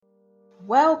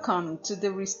Welcome to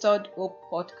the Restored Hope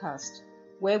podcast,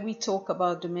 where we talk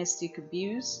about domestic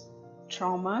abuse,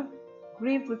 trauma,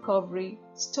 grief recovery,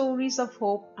 stories of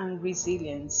hope, and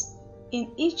resilience.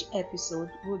 In each episode,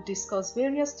 we'll discuss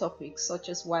various topics such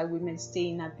as why women stay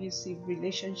in abusive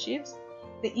relationships,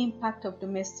 the impact of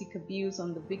domestic abuse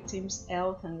on the victim's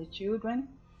health and the children,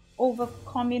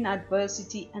 overcoming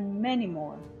adversity, and many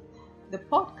more. The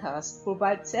podcast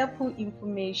provides helpful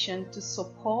information to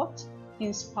support,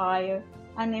 inspire,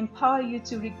 and empower you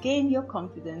to regain your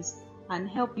confidence and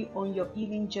help you on your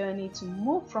healing journey to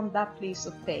move from that place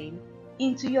of pain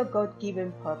into your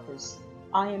God-given purpose.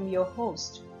 I am your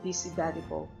host, Bisi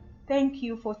Gbadebo. Thank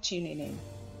you for tuning in.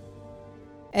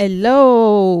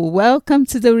 Hello, welcome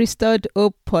to the Restored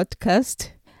Hope podcast.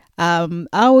 How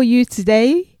are you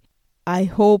today? I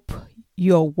hope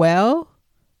you're well.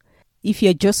 If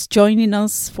you're just joining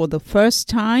us for the first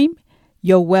time,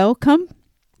 you're welcome.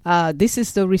 This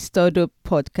is the Restored Hope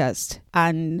podcast,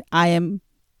 and I am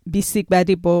Bisi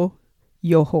Gbadebo,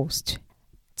 your host.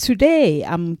 Today,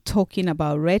 I'm talking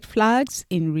about red flags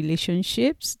in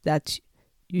relationships that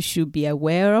you should be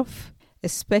aware of,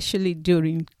 especially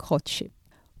during courtship.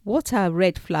 What are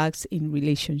red flags in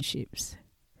relationships?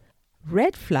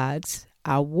 Red flags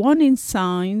are warning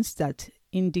signs that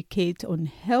indicate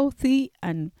unhealthy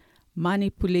and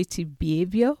manipulative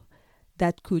behavior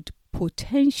that could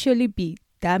potentially be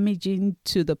damaging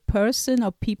to the person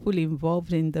or people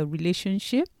involved in the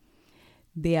relationship.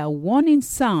 They are warning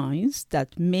signs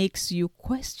that makes you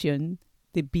question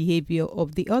the behavior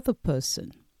of the other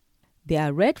person. There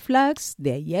are red flags,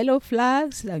 there are yellow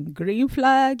flags and green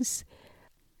flags.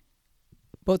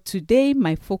 But today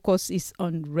my focus is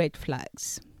on red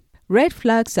flags. Red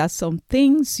flags are some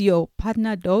things your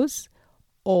partner does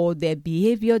or their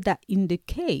behavior that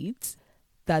indicates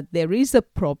that there is a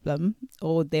problem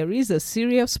or there is a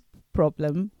serious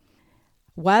problem,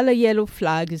 while a yellow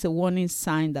flag is a warning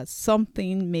sign that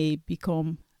something may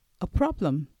become a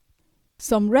problem.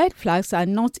 Some red flags are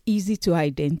not easy to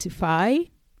identify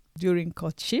during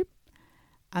courtship,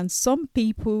 and some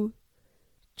people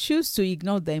choose to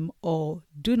ignore them or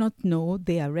do not know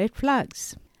they are red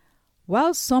flags.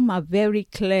 While some are very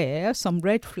clear, some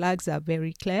red flags are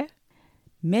very clear,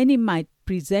 many might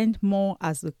present more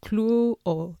as a clue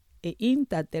or a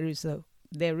hint that there is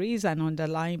an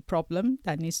underlying problem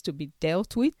that needs to be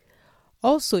dealt with.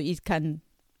 Also, it can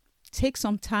take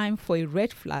some time for a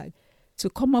red flag to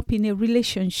come up in a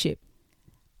relationship.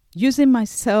 Using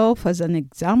myself as an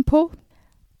example,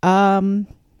 in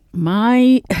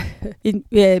my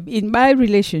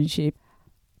relationship,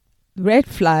 red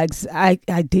flags, I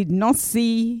did not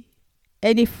see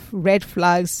any red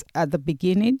flags at the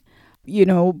beginning,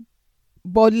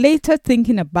 but later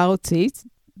thinking about it,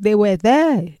 they were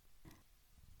there.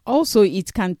 Also,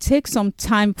 it can take some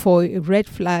time for a red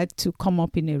flag to come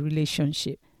up in a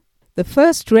relationship. The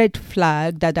first red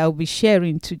flag that I'll be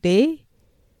sharing today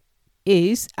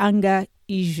is anger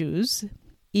issues.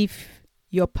 If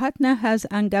your partner has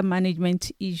anger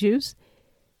management issues,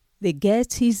 they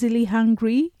get easily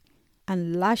angry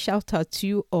and lash out at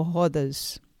you or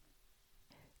others.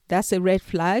 That's a red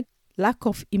flag. Lack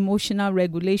of emotional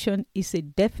regulation is a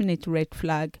definite red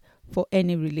flag for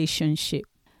any relationship.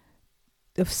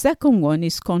 The second one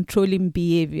is controlling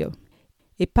behavior.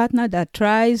 A partner that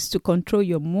tries to control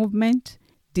your movement,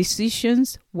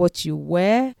 decisions, what you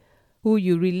wear, who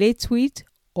you relate with,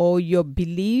 or your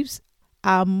beliefs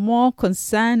are more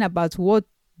concerned about what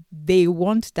they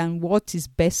want than what is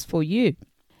best for you.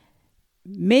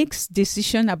 Makes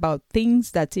decisions about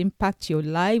things that impact your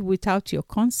life without your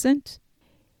consent,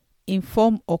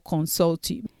 inform or consult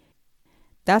you.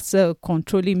 That's a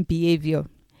controlling behavior.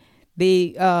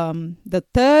 The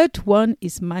third one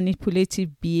is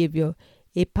manipulative behavior.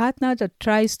 A partner that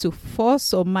tries to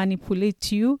force or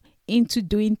manipulate you into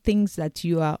doing things that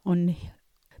you are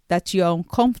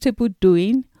uncomfortable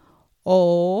doing,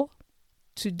 or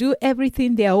to do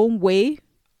everything their own way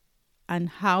and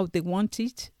how they want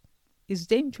it, is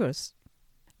dangerous.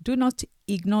 Do not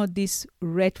ignore this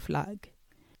red flag.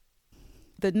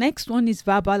 The next one is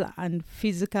verbal and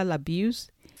physical abuse.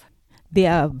 They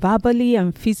are verbally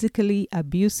and physically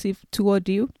abusive toward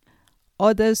you,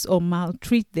 others, or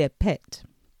maltreat their pet.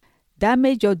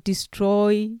 Damage or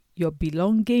destroy your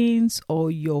belongings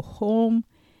or your home.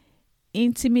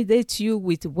 Intimidate you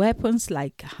with weapons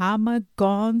like hammer,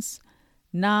 guns,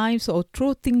 knives, or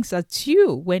throw things at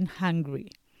you when hungry.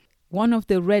 One of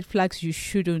the red flags you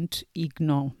shouldn't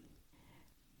ignore.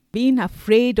 Being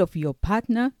afraid of your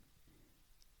partner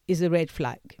is a red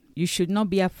flag. You should not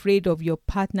be afraid of your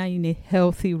partner in a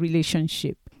healthy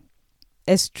relationship.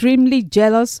 Extremely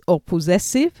jealous or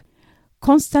possessive,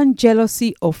 constant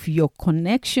jealousy of your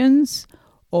connections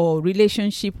or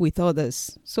relationship with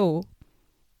others. So,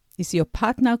 is your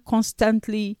partner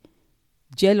constantly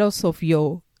jealous of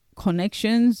your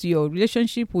connections, your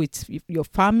relationship with your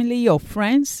family or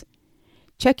friends,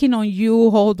 checking on you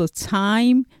all the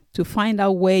time to find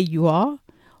out where you are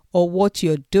or what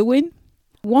you're doing,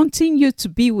 wanting you to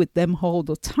be with them all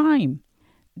the time?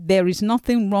 There is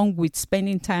nothing wrong with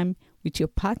spending time with your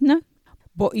partner,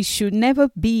 but it should never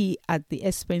be at the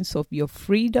expense of your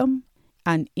freedom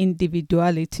and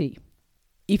individuality.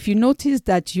 If you notice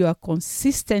that you are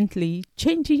consistently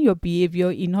changing your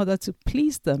behavior in order to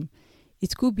please them,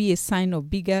 it could be a sign of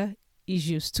bigger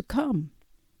issues to come.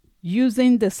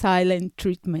 Using the silent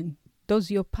treatment. Does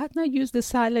your partner use the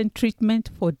silent treatment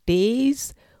for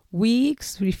days,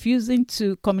 weeks, refusing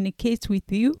to communicate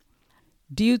with you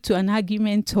due to an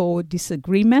argument or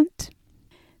disagreement?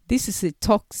 This is a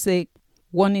toxic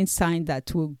warning sign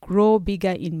that will grow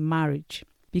bigger in marriage,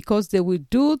 because they will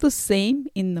do the same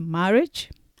in the marriage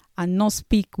and not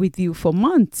speak with you for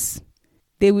months.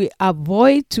 They will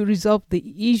avoid to resolve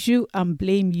the issue and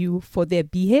blame you for their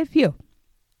behavior.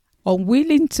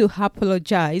 Unwilling to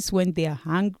apologize when they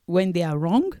are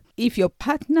wrong. If your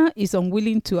partner is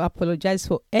unwilling to apologize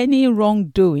for any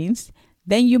wrongdoings,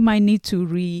 then you might need to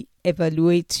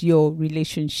re-evaluate your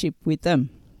relationship with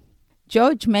them.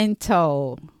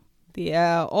 Judgmental. They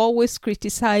are always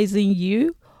criticizing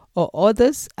you or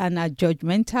others and are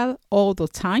judgmental all the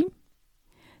time.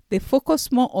 They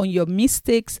focus more on your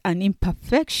mistakes and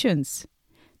imperfections.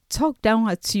 Talk down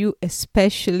at you,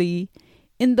 especially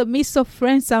in the midst of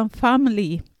friends and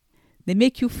family. They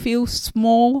make you feel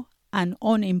small and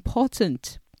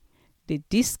unimportant. They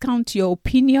discount your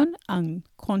opinion and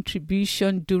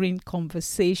contribution during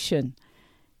conversation.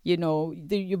 You know,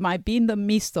 you might be in the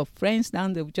midst of friends, now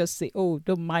they'll just say, oh,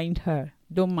 don't mind her,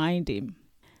 don't mind him.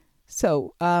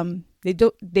 So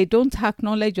they don't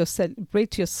acknowledge or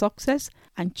celebrate your success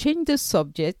and change the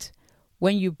subject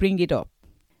when you bring it up.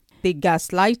 They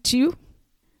gaslight you.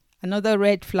 Another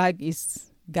red flag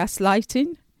is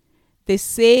gaslighting. They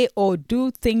say or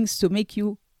do things to make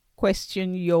you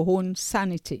question your own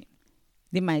sanity.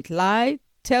 They might lie,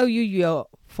 tell you you're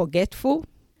forgetful,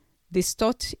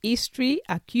 distort history,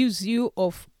 accuse you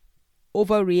of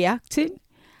overreacting,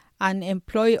 and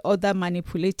employ other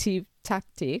manipulative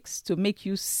tactics to make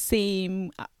you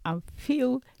seem and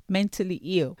feel mentally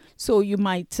ill. So you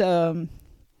might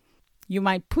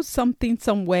put something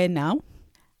somewhere now,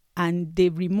 and they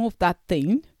remove that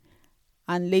thing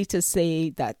and later say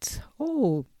that,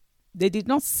 oh, they did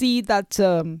not see that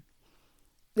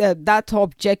that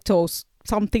object or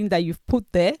something that you've put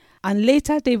there, and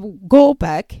later they will go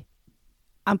back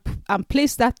and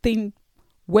place that thing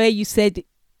where you said,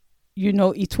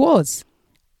 it was.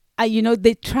 And,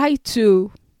 they try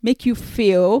to make you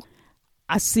feel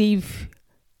as if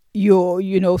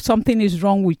something is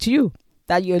wrong with you,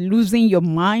 that you're losing your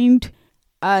mind,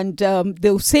 and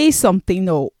they'll say something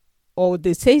or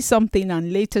they say something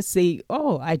and later say,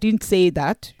 oh, I didn't say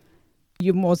that.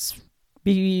 You must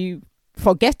be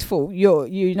forgetful.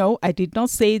 I did not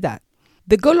say that.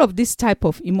 The goal of this type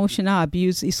of emotional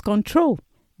abuse is control.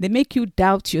 They make you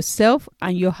doubt yourself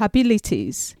and your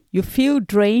abilities. You feel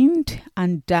drained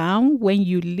and down when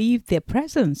you leave their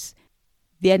presence.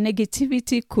 Their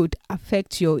negativity could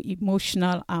affect your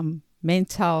emotional and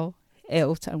mental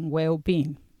health and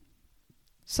well-being.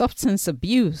 Substance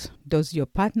abuse. Does your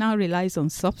partner rely on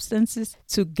substances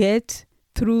to get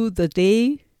through the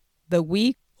day, the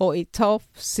week, or a tough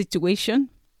situation?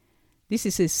 This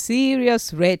is a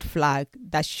serious red flag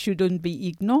that shouldn't be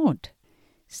ignored.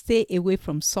 Stay away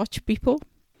from such people.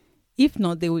 If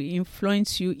not, they will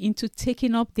influence you into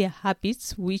taking up their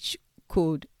habits, which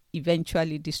could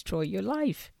eventually destroy your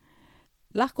life.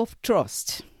 Lack of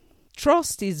trust.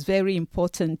 Trust is very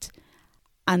important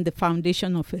and the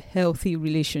foundation of a healthy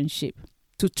relationship.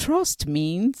 To trust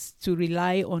means to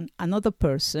rely on another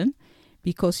person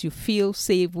because you feel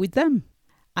safe with them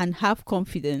and have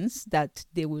confidence that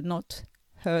they will not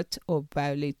hurt or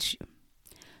violate you.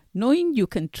 Knowing you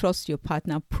can trust your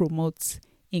partner promotes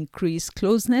increased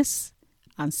closeness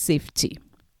and safety.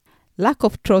 Lack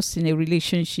of trust in a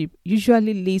relationship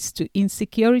usually leads to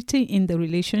insecurity in the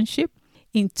relationship.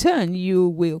 In turn, you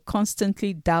will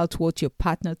constantly doubt what your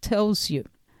partner tells you.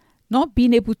 Not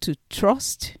being able to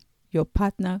trust your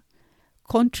partner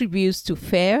contributes to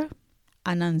fear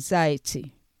and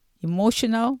anxiety,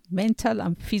 emotional, mental,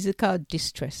 and physical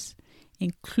distress,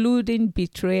 including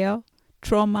betrayal,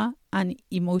 trauma, and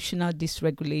emotional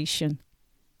dysregulation.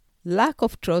 Lack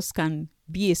of trust can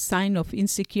be a sign of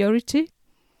insecurity,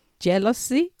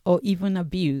 jealousy, or even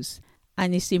abuse,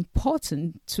 and it's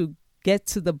important to get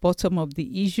to the bottom of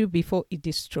the issue before it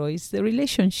destroys the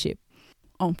relationship.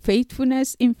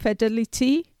 Unfaithfulness,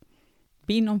 infidelity,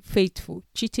 being unfaithful,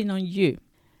 cheating on you,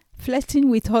 flirting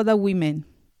with other women.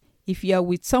 If you are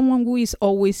with someone who is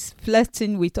always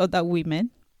flirting with other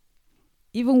women,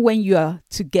 even when you are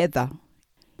together,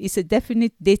 it's a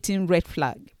definite dating red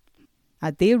flag.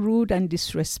 Are they rude and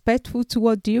disrespectful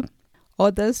toward you?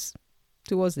 Others,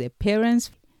 towards their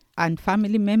parents and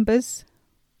family members?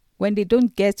 When they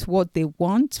don't get what they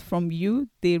want from you,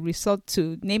 they resort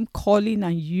to name calling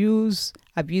and use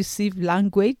abusive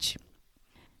language.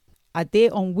 Are they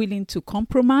unwilling to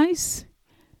compromise?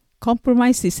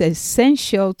 Compromise is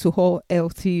essential to all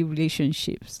healthy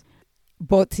relationships.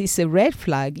 But it's a red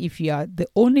flag if you are the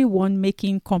only one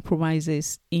making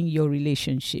compromises in your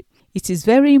relationship. It is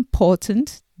very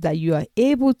important that you are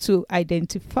able to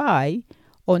identify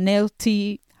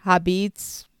unhealthy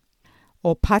habits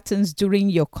or patterns during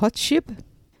your courtship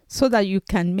so that you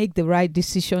can make the right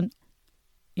decision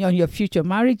on your future.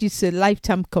 Marriage is a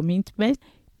lifetime commitment.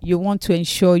 You want to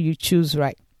ensure you choose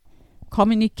right.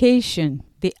 Communication.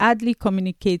 They hardly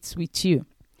communicate with you.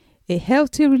 A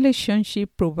healthy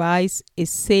relationship provides a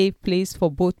safe place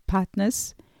for both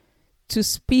partners to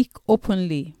speak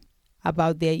openly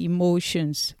about their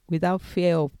emotions without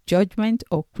fear of judgment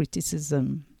or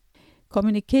criticism.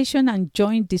 Communication and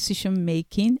joint decision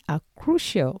making are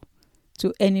crucial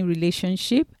to any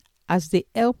relationship as they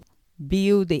help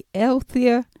build a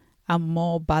healthier and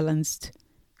more balanced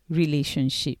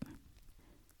relationship.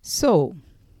 So,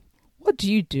 what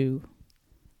do you do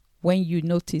when you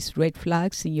notice red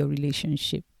flags in your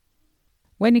relationship?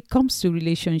 When it comes to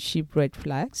relationship red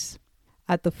flags,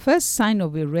 at the first sign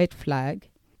of a red flag,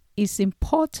 it's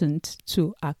important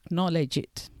to acknowledge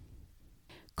it.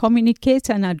 Communicate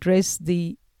and address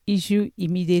the issue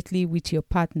immediately with your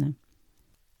partner.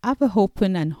 Have an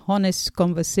open and honest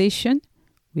conversation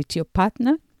with your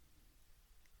partner.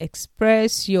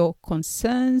 Express your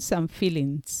concerns and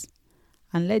feelings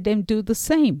and let them do the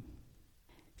same.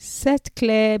 Set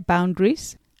clear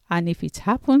boundaries, and if it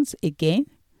happens again,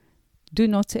 do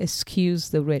not excuse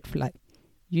the red flag.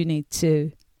 You need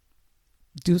to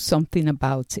do something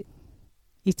about it.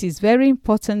 It is very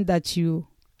important that you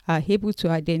are able to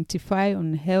identify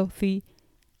unhealthy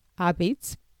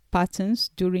habits, patterns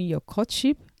during your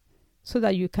courtship so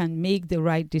that you can make the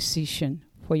right decision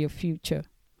for your future.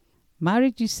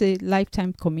 Marriage is a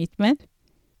lifetime commitment.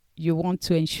 You want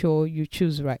to ensure you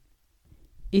choose right.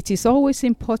 It is always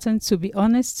important to be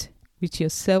honest with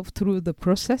yourself through the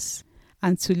process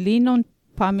and to lean on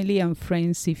family and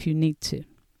friends if you need to.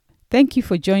 Thank you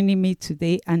for joining me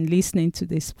today and listening to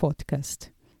this podcast.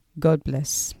 God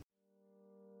bless.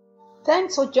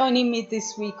 Thanks for joining me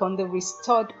this week on the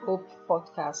Restored Hope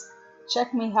podcast.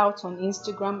 Check me out on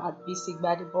Instagram at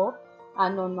bcgbadibo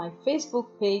and on my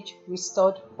Facebook page,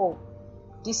 Restored Hope.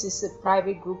 This is a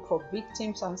private group for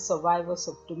victims and survivors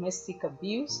of domestic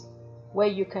abuse, where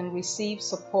you can receive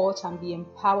support and be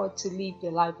empowered to live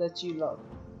the life that you love.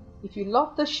 If you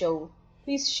love the show,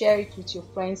 please share it with your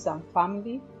friends and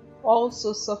family.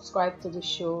 Also subscribe to the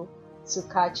show to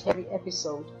catch every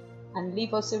episode and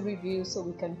leave us a review so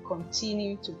we can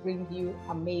continue to bring you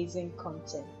amazing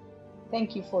content.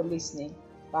 Thank you for listening.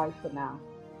 Bye for now.